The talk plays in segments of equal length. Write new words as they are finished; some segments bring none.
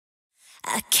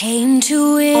I came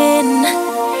to win,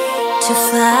 to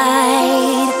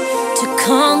fight, to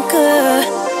conquer,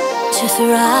 to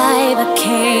thrive. I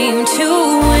came to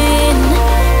win,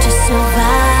 to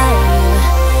survive,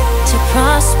 to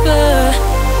prosper.